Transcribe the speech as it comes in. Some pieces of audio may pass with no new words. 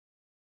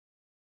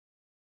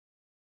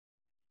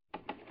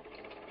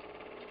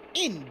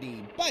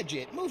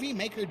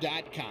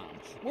IndieBudgetMovieMaker.com,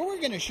 where we're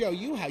going to show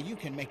you how you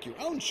can make your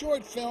own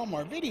short film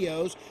or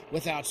videos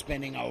without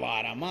spending a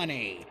lot of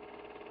money.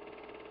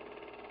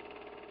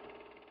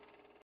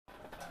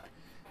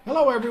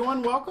 Hello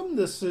everyone, welcome.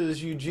 This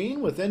is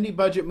Eugene with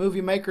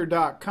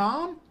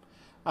IndieBudgetMovieMaker.com.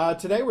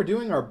 Today we're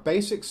doing our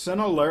basic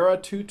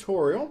Cinelerra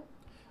tutorial.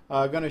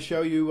 Going to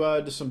show you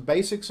just some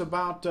basics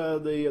about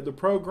the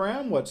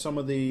program, what some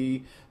of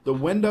the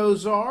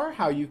windows are,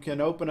 how you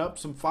can open up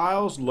some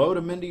files, load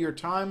them into your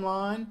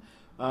timeline.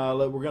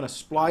 We're going to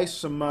splice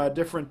some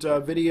different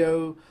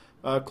video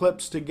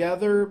clips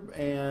together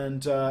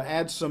and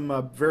add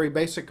some very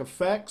basic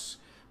effects,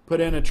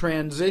 put in a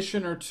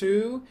transition or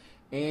two,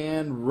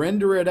 and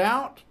render it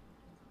out,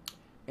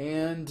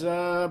 and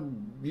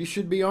you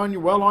should be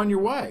well on your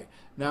way.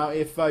 Now,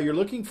 if you're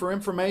looking for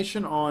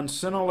information on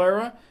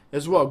Cinelerra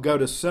as well, go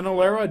to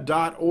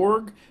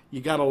Cinelerra.org.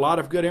 You got a lot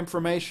of good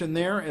information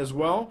there as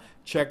well.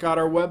 Check out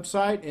our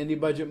website, Indie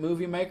Budget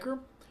Movie Maker.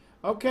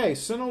 Okay,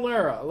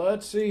 Cinelerra.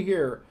 Let's see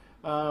here.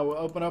 We'll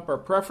open up our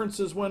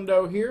preferences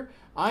window here.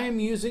 I am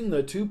using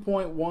the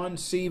 2.1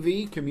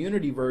 CV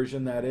community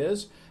version, that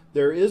is.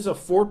 There is a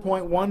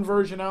 4.1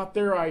 version out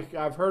there.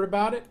 I've heard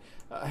about it.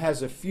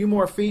 Has a few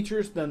more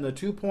features than the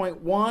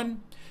 2.1.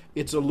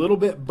 It's a little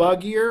bit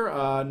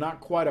buggier, not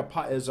quite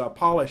as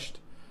polished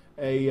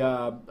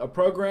a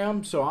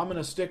program, so I'm going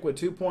to stick with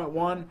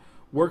 2.1.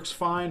 Works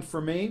fine for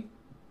me.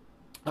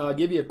 I'll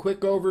give you a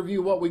quick overview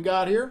of what we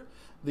got here.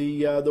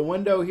 The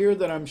window here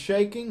that I'm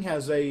shaking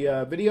has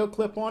a video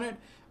clip on it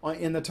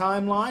in the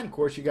timeline. Of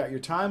course, you got your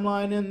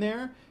timeline in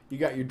there. You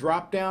got your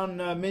drop-down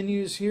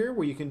menus here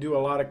where you can do a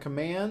lot of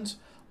commands,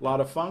 a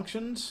lot of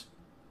functions.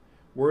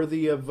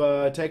 Worthy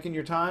of taking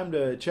your time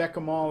to check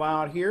them all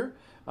out here.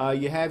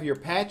 You have your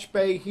patch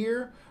bay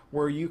here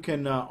where you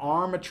can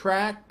arm a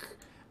track.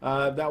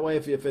 That way,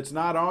 if it's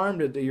not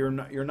armed, you're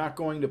not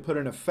going to put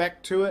an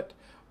effect to it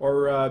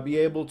or be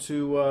able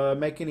to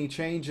make any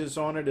changes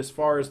on it as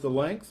far as the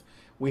length.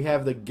 We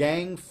have the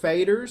gang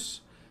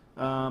faders.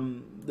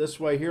 This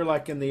way here,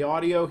 like in the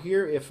audio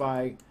here, if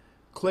I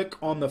click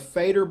on the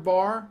fader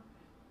bar,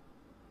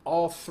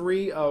 all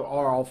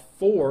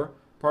four,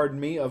 pardon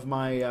me, of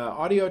my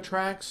audio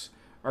tracks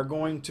are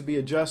going to be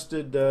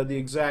adjusted the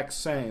exact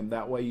same.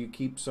 That way you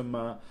keep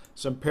some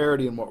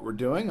parity in what we're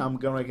doing. I'm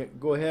going to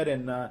go ahead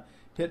and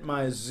hit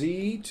my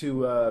Z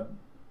to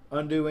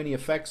undo any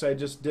effects I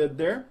just did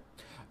there.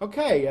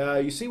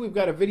 Okay, you see we've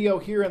got a video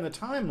here in the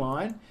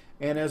timeline,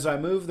 and as I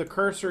move the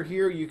cursor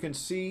here, you can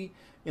see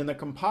in the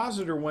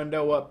compositor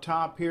window up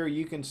top here,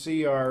 you can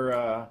see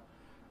our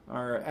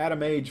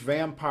Atom Age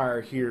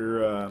vampire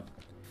here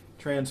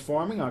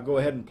transforming. I'll go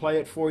ahead and play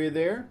it for you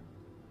there.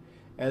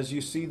 As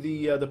you see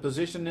the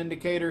position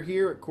indicator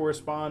here, it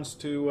corresponds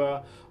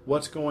to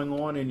what's going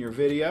on in your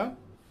video.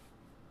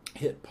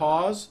 Hit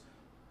pause,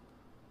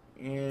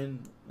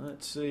 and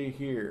let's see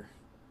here.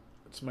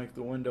 Let's make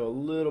the window a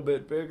little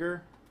bit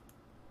bigger.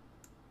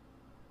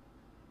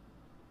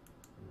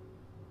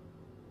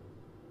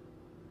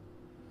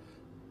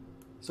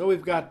 So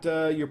we've got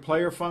your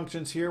player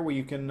functions here where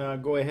you can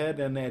go ahead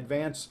and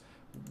advance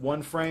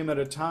one frame at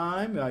a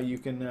time. You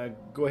can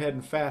go ahead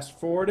and fast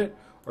forward it,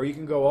 or you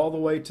can go all the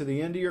way to the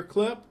end of your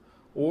clip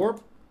or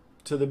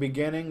to the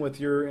beginning with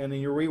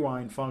your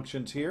rewind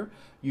functions here.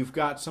 You've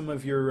got some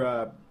of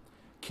your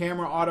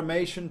camera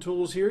automation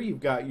tools here.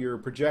 You've got your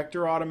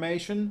projector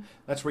automation.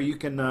 That's where you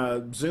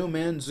can zoom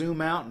in,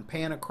 zoom out, and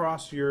pan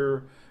across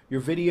your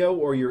video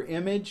or your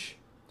image.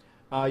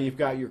 You've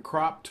got your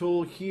crop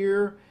tool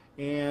here,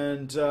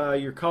 and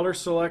your color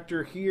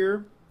selector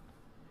here,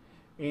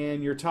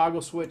 and your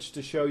toggle switch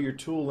to show your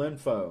tool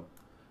info,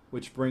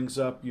 which brings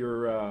up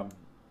your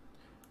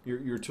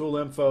tool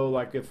info.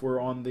 Like if we're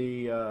on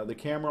the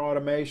camera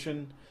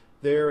automation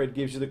there, it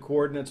gives you the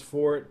coordinates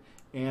for it,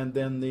 and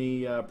then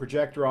the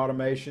projector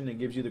automation, it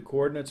gives you the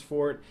coordinates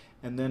for it,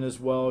 and then as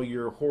well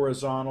your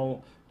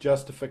horizontal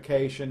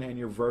justification and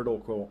your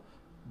vertical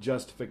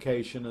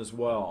justification as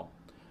well.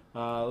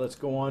 Let's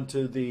go on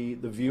to the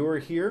viewer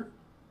here.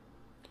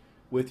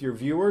 With your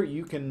viewer,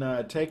 you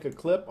can take a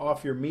clip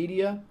off your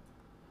media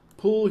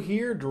pool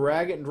here,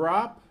 drag it and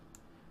drop.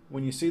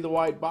 When you see the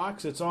white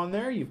box, it's on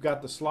there. You've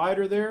got the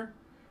slider there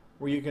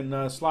where you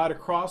can slide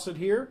across it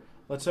here.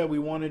 Let's say we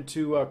wanted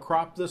to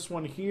crop this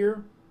one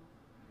here.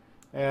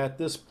 At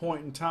this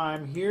point in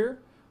time here,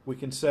 we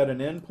can set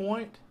an end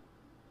point.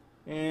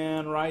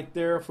 And right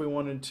there, if we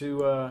wanted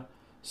to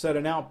set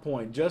an out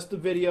point, just the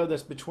video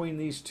that's between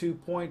these 2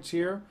 points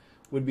here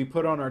would be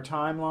put on our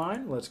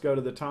timeline. Let's go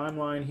to the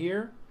timeline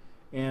here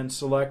and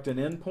select an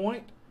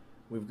endpoint.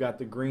 We've got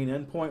the green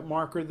endpoint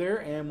marker there,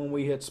 and when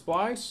we hit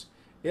splice,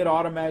 it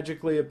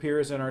automatically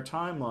appears in our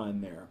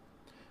timeline there.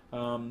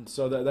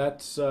 So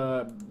that's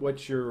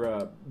what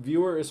your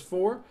viewer is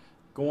for.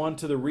 Go on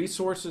to the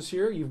resources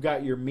here. You've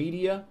got your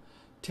media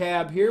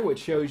tab here, which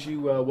shows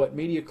you what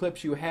media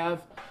clips you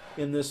have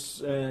in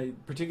this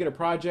particular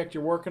project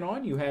you're working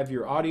on. You have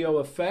your audio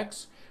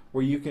effects,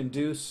 where you can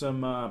do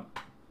some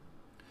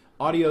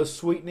audio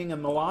sweetening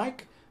and the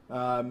like.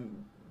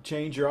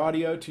 change your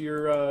audio to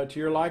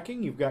your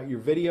liking. You've got your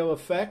video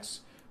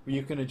effects where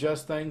you can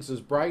adjust things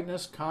as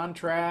brightness,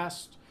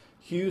 contrast,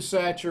 hue,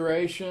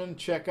 saturation.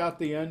 Check out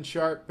the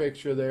unsharp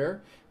picture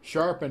there.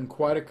 Sharp and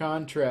quite a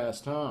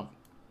contrast, huh?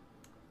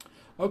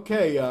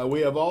 Okay,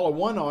 we have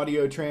all-in-one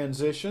audio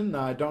transition.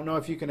 I don't know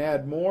if you can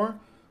add more.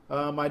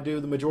 I do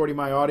the majority of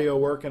my audio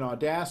work in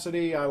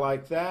Audacity. I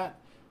like that.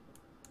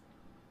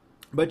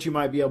 But you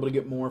might be able to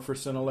get more for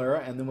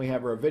Cinelerra. And then we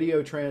have our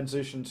video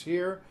transitions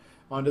here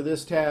onto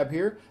this tab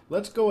here.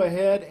 Let's go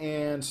ahead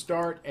and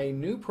start a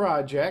new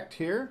project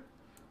here.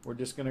 We're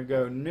just going to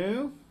go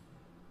new.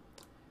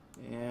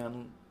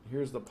 And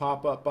here's the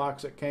pop-up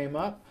box that came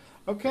up.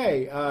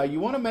 Okay, you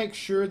want to make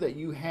sure that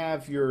you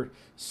have your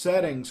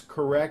settings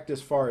correct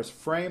as far as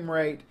frame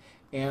rate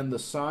and the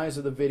size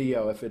of the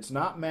video. If it's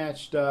not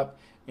matched up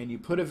and you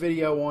put a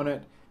video on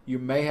it, you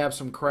may have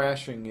some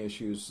crashing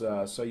issues.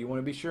 So you want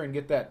to be sure and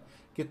get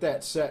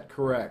that set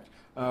correct.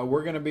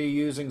 We're going to be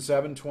using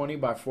 720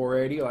 by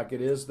 480 like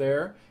it is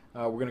there.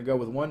 We're going to go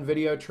with one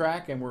video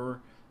track, and we're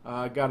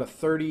got a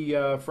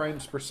 30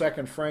 frames per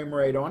second frame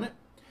rate on it.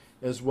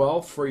 As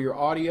well, for your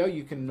audio,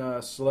 you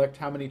can select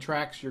how many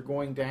tracks you're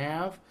going to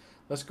have.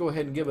 Let's go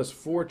ahead and give us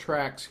 4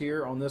 tracks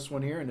here on this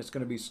one here, and it's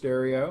going to be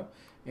stereo,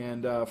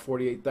 and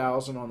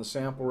 48,000 on the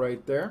sample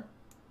rate there.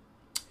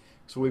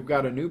 So we've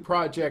got a new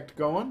project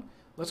going.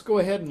 Let's go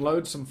ahead and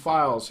load some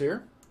files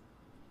here.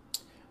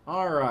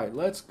 All right,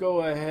 let's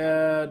go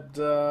ahead.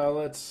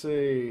 Let's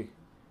see.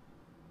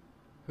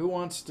 Who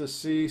wants to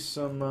see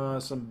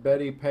some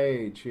Betty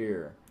Page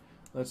here?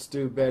 Let's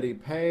do Betty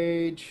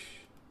Page.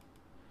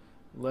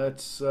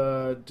 Let's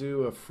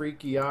do a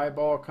freaky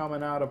eyeball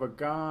coming out of a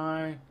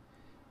guy.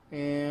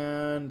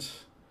 And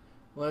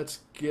let's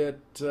get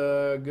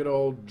good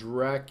old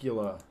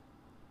Dracula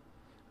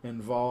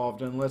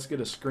involved. And let's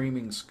get a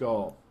screaming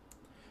skull.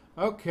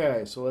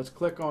 Okay, so let's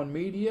click on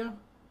media.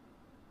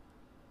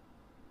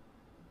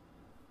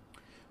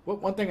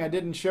 One thing I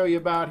didn't show you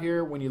about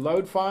here, when you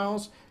load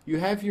files, you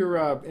have your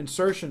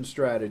insertion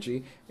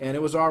strategy, and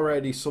it was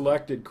already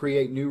selected,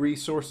 create new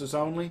resources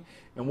only.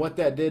 And what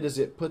that did is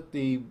it put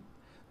the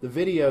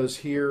videos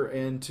here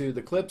into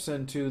the clips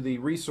into the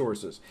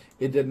resources.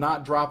 It did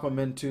not drop them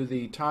into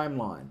the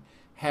timeline.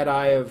 Had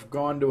I have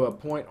gone to a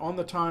point on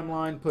the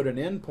timeline, put an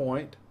end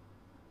point,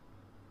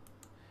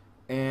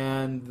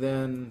 and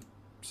then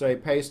say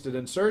pasted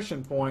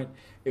insertion point,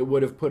 it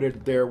would have put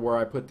it there where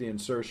I put the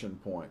insertion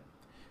point.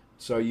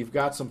 So you've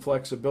got some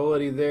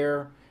flexibility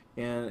there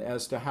and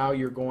as to how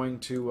you're going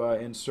to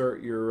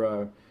insert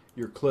your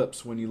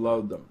clips when you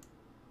load them.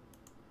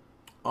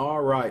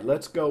 All right,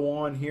 let's go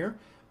on here.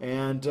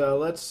 And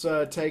let's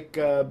take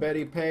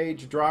Betty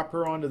Page, drop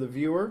her onto the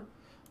viewer.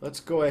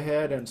 Let's go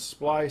ahead and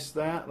splice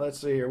that.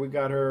 Let's see here. We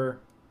got her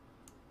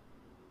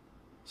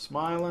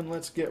smiling.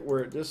 Let's get where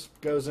it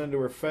just goes into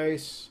her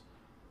face.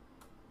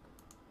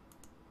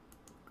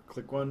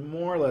 Click one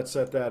more. Let's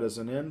set that as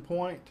an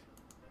endpoint.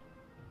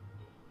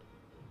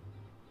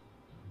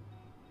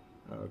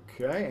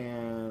 Okay,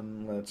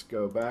 and let's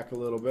go back a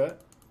little bit.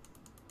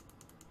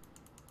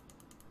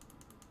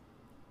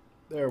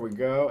 There we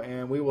go,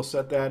 and we will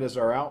set that as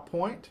our out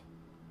point.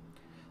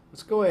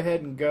 Let's go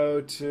ahead and go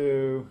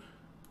to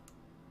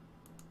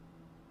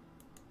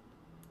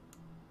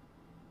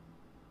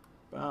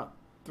about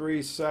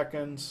 3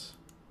 seconds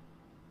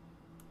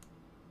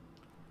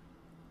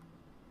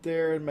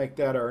there and make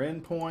that our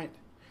end point.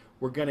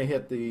 We're going to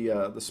hit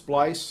the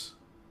splice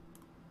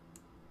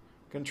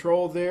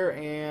control there,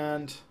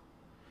 and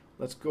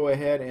let's go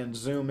ahead and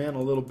zoom in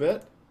a little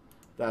bit.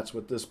 That's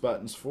what this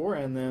button's for,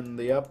 and then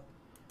the up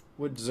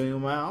would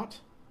zoom out.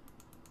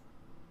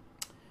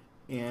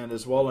 And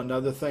as well,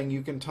 another thing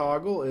you can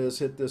toggle is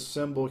hit this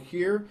symbol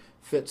here,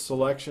 fit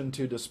selection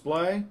to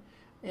display,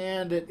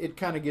 and it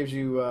kind of gives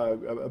you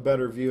a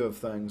better view of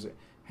things.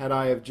 Had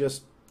I have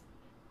just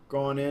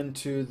gone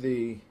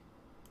into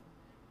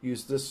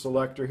use this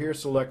selector here,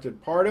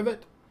 selected part of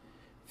it,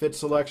 fit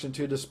selection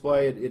to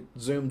display, it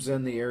zooms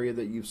in the area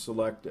that you've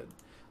selected.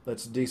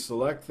 Let's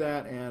deselect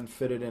that and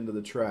fit it into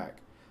the track.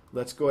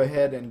 Let's go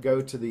ahead and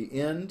go to the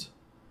end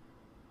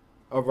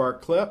of our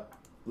clip.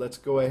 Let's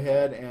go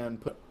ahead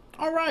and put...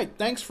 All right,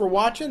 thanks for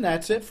watching.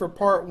 That's it for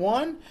part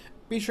 1.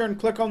 Be sure and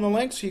click on the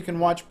link so you can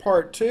watch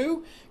part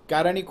 2.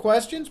 Got any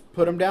questions?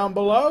 Put them down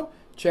below.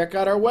 Check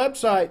out our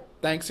website.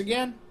 Thanks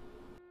again.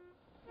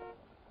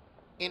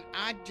 And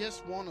I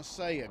just want to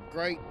say a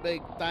great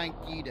big thank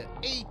you to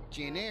each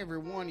and every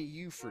one of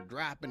you for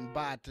dropping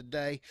by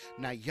today.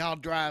 Now, y'all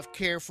drive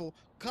careful.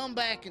 Come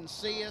back and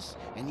see us,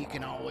 and you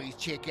can always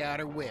check out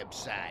our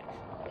website,